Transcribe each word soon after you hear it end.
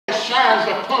shines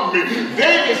upon me.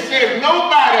 David says,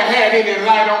 nobody had any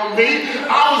light on me.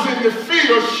 I was in the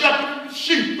field shepherding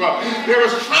sheep. They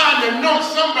was trying to anoint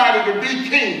somebody to be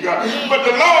king, but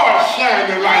the Lord shined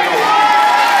the light on me.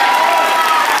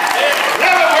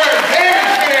 In other words, David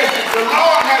says the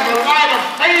Lord has a light of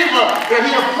favor that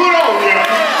he'll put on you.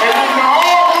 And when the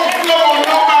oil won't flow on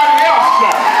nobody else,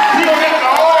 he'll let the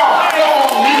oil flow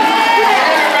on you. If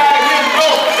anybody here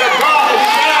know that God has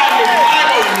shined his light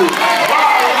on you,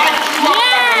 God lights you up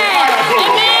like a light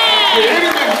bulb. The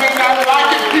enemy may not like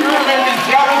it, people may be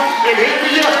jealous and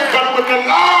envy you, but when the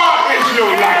Lord is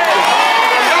your light,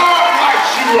 the Lord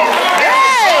lights you up.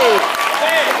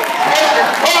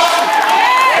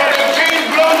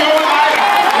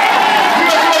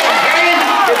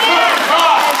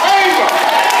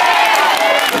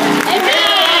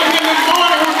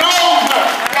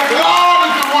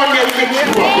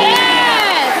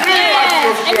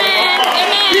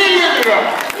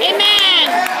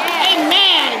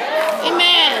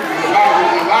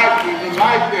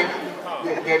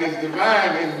 That is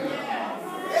divine, and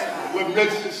what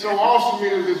makes it so awesome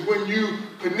is when you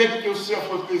connect yourself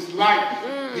with this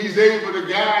light, he's able to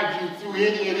guide you through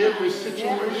any and every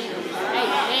situation.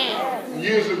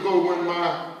 Years ago when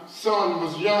my son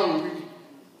was young, we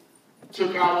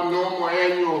took our normal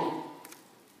annual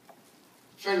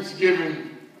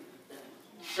Thanksgiving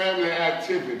family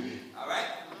activity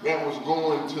that was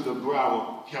going to the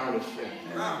Broward County Fair.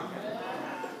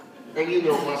 And you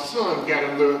know, my son got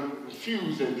a little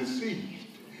confused and deceived.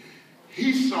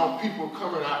 He saw people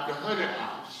coming out the honey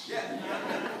house.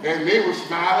 And they were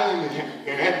smiling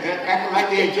and acting like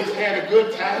they had just had a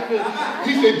good time. And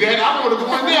he said, Dad, I want to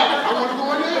go in there. I want to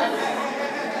go in there.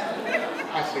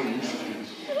 I said,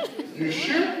 you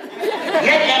sure?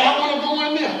 Yeah, Dad, I want to go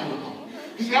in there.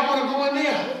 He said, I want to go in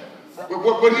there. But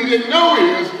what he didn't know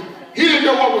is, he didn't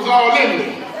know what was all in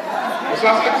there. So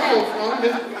I said, come on, son,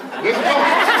 let's go.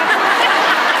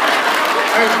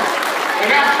 And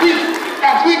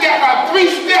after we got about 3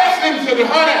 steps into the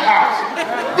honey house,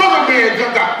 brother man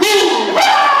jumped out. He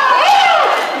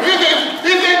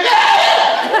said, Daddy!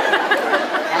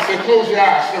 I said, close your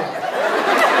eyes, son.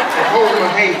 And hold my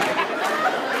hand.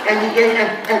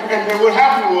 And what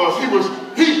happened was, he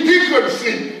couldn't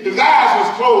see. His eyes was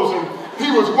closed and he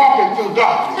was walking through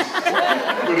darkness.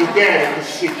 But his daddy could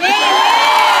see.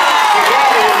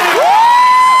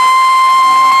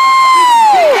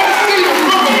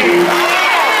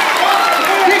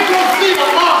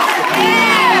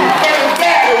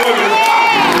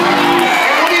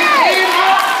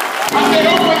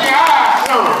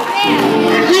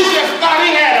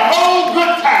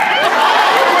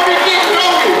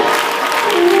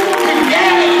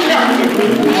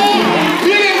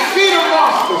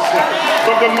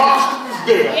 The monster was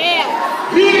there.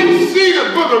 Yeah. He didn't see the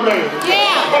booger man,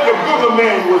 but the booger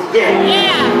man was there.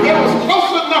 Yeah. They was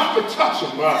close enough to touch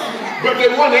him, but they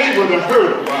weren't able to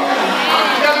hurt him. I'm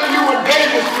telling you what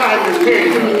David's trying to tell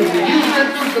you. You've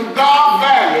been through some dark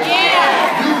valleys.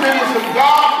 You've been in some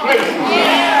dark places.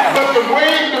 But the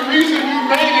reason you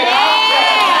made it out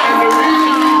there and the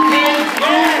reason you came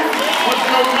through with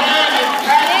your mind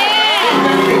intact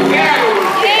was that your daddy was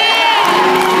there.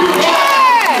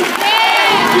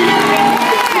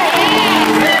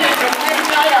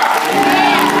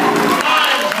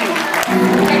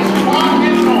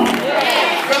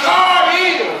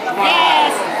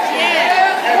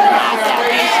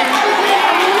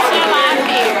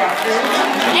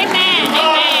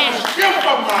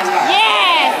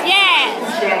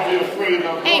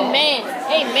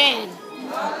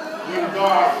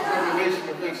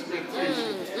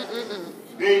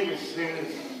 David says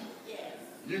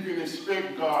you can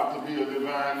expect God to be a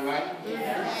divine light,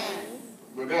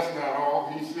 but that's not all.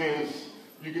 He says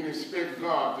you can expect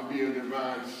God to be a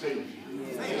divine Savior.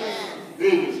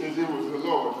 David says it was the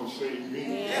Lord who saved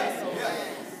me.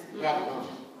 Not of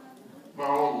my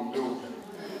own doing.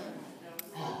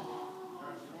 Oh,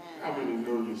 how many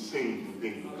know you're saved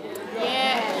today?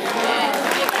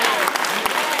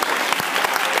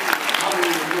 How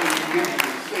many know you're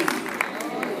saved?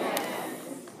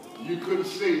 You couldn't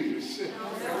save yourself.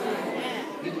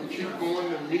 You can keep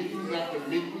going to meetings after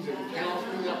meetings and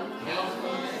counseling after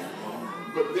counseling,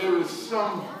 but there is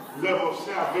some level of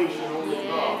salvation only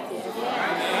God.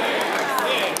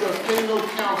 Because ain't no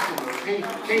counselor,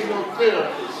 ain't no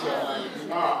therapist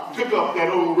pick up that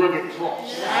old rugged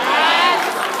cross.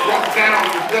 Walk down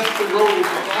the dusty roads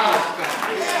of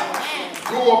Palestine.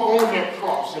 Go up on that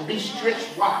cross and be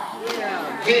stretched wide.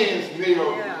 Hands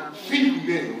nailed, feet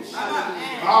nailed.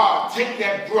 Take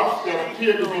that breath that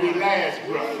appeared to be the last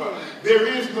breath. There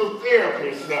is no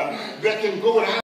therapist that can go down.